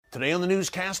Today on the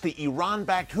newscast, the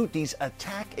Iran-backed Houthis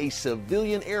attack a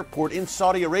civilian airport in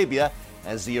Saudi Arabia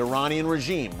as the Iranian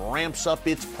regime ramps up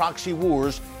its proxy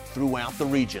wars throughout the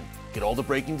region. Get all the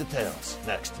breaking details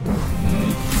next.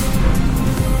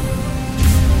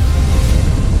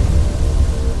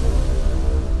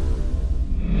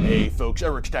 Hey folks,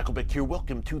 Eric Stakelbeck here.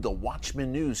 Welcome to the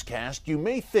Watchman newscast. You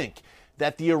may think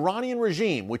that the Iranian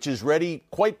regime, which is ready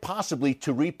quite possibly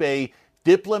to reap a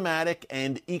diplomatic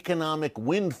and economic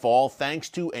windfall thanks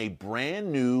to a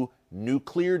brand new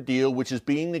nuclear deal which is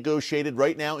being negotiated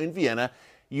right now in Vienna,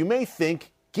 you may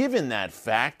think, given that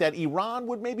fact, that Iran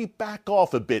would maybe back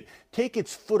off a bit, take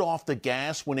its foot off the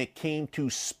gas when it came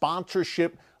to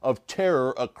sponsorship of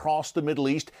terror across the Middle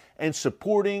East and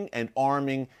supporting and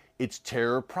arming its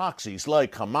terror proxies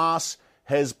like Hamas,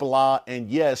 Hezbollah, and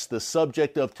yes, the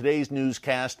subject of today's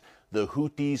newscast, the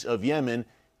Houthis of Yemen.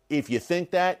 If you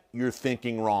think that, you're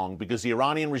thinking wrong, because the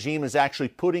Iranian regime is actually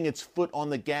putting its foot on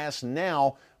the gas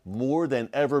now more than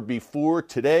ever before.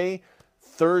 Today,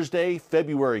 Thursday,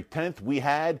 February 10th, we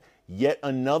had yet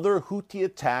another Houthi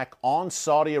attack on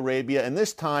Saudi Arabia, and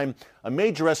this time a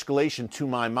major escalation to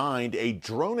my mind, a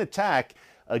drone attack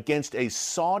against a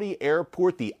Saudi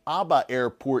airport, the Aba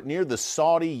airport near the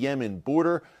Saudi-Yemen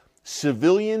border.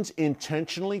 Civilians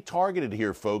intentionally targeted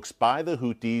here, folks, by the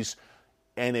Houthis.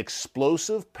 An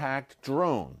explosive-packed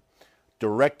drone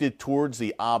directed towards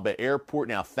the Aba airport.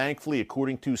 Now, thankfully,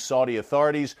 according to Saudi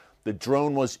authorities, the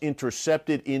drone was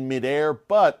intercepted in midair,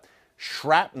 but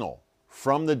shrapnel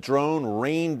from the drone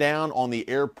rained down on the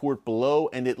airport below,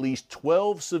 and at least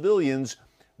 12 civilians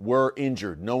were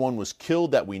injured. No one was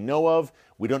killed that we know of.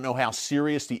 We don't know how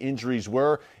serious the injuries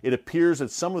were. It appears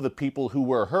that some of the people who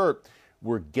were hurt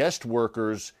were guest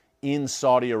workers in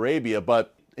Saudi Arabia,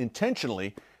 but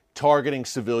intentionally targeting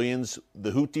civilians,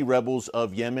 the Houthi rebels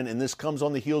of Yemen. And this comes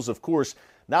on the heels, of course,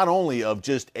 not only of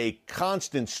just a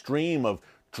constant stream of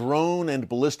drone and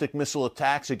ballistic missile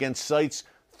attacks against sites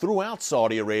throughout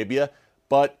Saudi Arabia,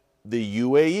 but the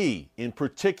UAE, in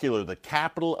particular, the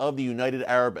capital of the United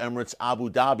Arab Emirates, Abu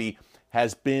Dhabi,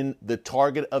 has been the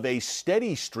target of a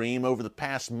steady stream over the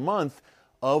past month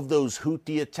of those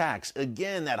Houthi attacks.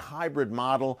 Again, that hybrid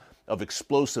model of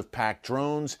explosive-packed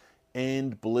drones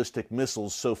and ballistic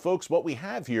missiles. So, folks, what we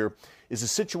have here is a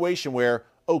situation where,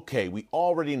 okay, we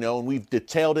already know, and we've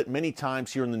detailed it many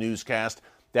times here in the newscast,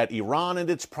 that Iran and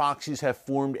its proxies have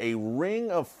formed a ring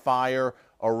of fire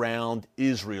around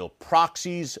Israel.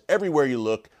 Proxies everywhere you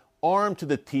look, armed to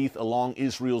the teeth along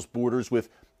Israel's borders with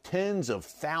tens of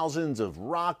thousands of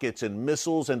rockets and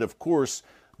missiles, and of course,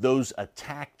 those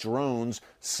attack drones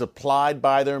supplied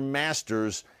by their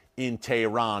masters in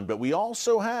Tehran. But we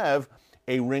also have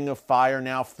a ring of fire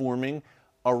now forming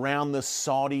around the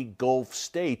Saudi Gulf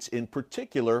states, in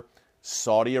particular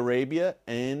Saudi Arabia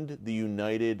and the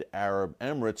United Arab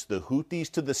Emirates. The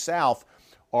Houthis to the south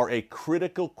are a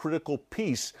critical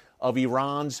piece of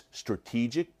Iran's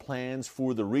strategic plans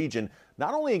for the region,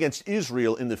 not only against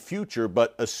Israel in the future,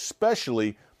 but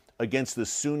especially against the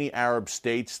Sunni Arab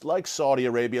states like Saudi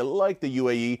Arabia, like the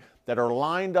UAE, that are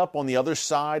lined up on the other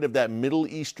side of that Middle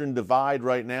Eastern divide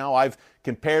right now. I've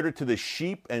compared it to the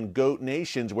sheep and goat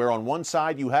nations, where on one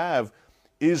side you have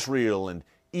Israel and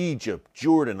Egypt,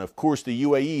 Jordan, of course the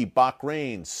UAE,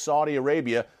 Bahrain, Saudi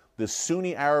Arabia, the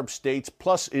Sunni Arab states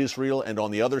plus Israel, and on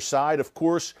the other side, of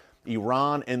course,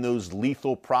 Iran and those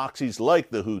lethal proxies like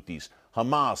the Houthis,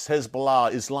 Hamas,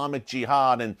 Hezbollah, Islamic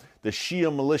Jihad, and the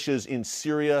Shia militias in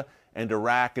Syria and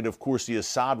Iraq, and of course the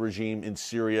Assad regime in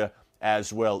Syria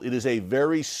as well. It is a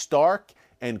very stark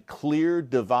and clear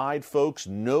divide, folks.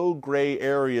 No gray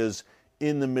areas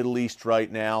in the Middle East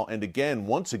right now. And again,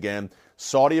 once again,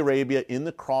 Saudi Arabia in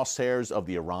the crosshairs of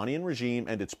the Iranian regime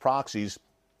and its proxies,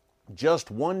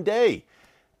 just one day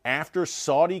after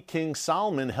Saudi King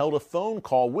Salman held a phone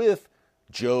call with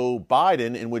Joe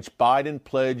Biden, in which Biden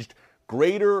pledged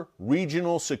greater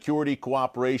regional security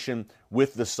cooperation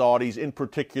with the Saudis, in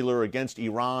particular against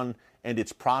Iran and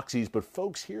its proxies. But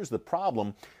folks, here's the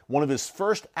problem. One of his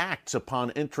first acts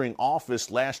upon entering office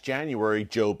last January,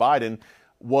 Joe Biden,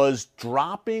 was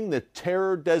dropping the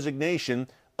terror designation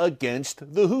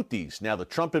against the Houthis. Now, the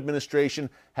Trump administration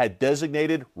had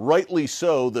designated, rightly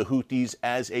so, the Houthis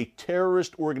as a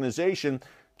terrorist organization.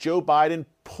 Joe Biden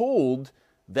pulled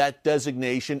that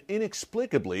designation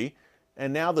inexplicably,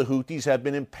 and now the Houthis have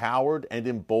been empowered and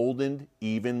emboldened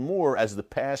even more, as the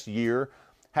past year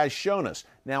has shown us.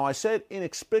 Now, I said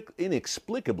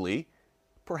inexplicably,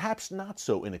 perhaps not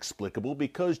so inexplicable,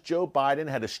 because Joe Biden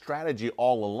had a strategy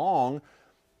all along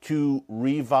to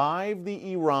revive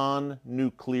the Iran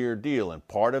nuclear deal. And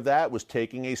part of that was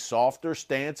taking a softer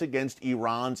stance against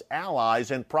Iran's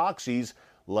allies and proxies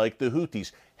like the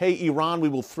Houthis. Hey, Iran, we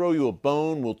will throw you a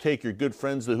bone. We'll take your good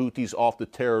friends, the Houthis, off the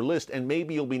terror list, and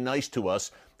maybe you'll be nice to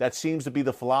us. That seems to be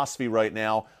the philosophy right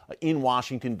now in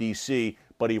Washington, D.C.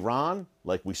 But Iran,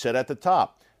 like we said at the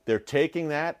top, they're taking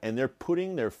that and they're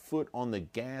putting their foot on the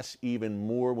gas even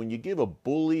more. When you give a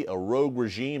bully, a rogue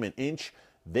regime an inch,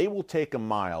 they will take a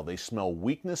mile. They smell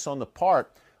weakness on the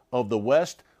part of the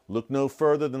West. Look no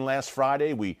further than last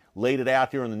Friday. We laid it out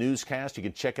here on the newscast. You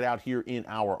can check it out here in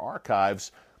our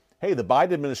archives. Hey, the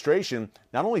Biden administration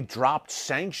not only dropped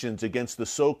sanctions against the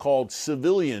so-called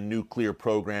civilian nuclear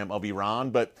program of Iran,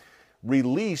 but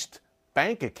released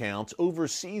bank accounts,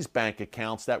 overseas bank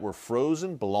accounts that were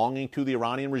frozen belonging to the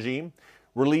Iranian regime,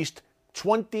 released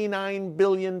 $29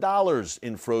 billion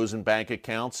in frozen bank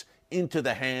accounts into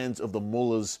the hands of the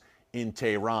mullahs in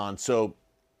Tehran. So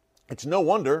it's no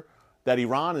wonder that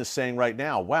Iran is saying right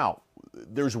now, wow,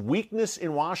 there's weakness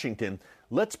in Washington.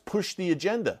 Let's push the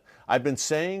agenda. I've been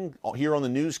saying here on the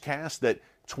newscast that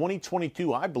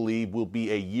 2022, I believe, will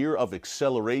be a year of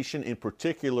acceleration, in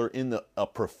particular in a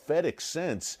prophetic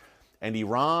sense. And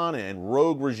Iran and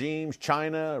rogue regimes,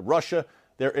 China, Russia,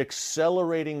 they're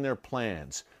accelerating their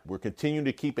plans. We're continuing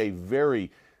to keep a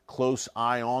very close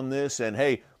eye on this. And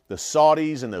hey, the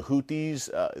Saudis and the Houthis,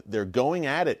 they're going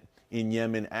at it in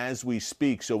Yemen as we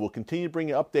speak. So we'll continue to bring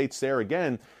you updates there.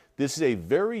 Again, this is a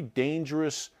very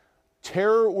dangerous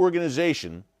terror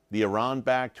organization, the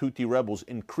Iran-backed Houthi rebels,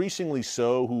 increasingly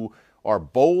so, who are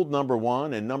bold, number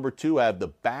one, and number two, have the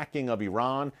backing of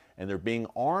Iran, and they're being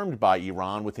armed by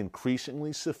Iran with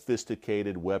increasingly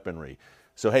sophisticated weaponry.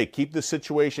 So, hey, keep the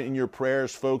situation in your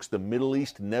prayers, folks. The Middle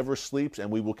East never sleeps, and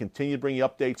we will continue to bring you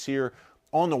updates here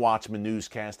on the Watchman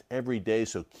Newscast every day,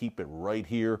 so keep it right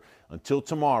here. Until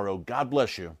tomorrow, God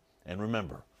bless you, and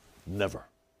remember, never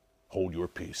hold your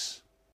peace.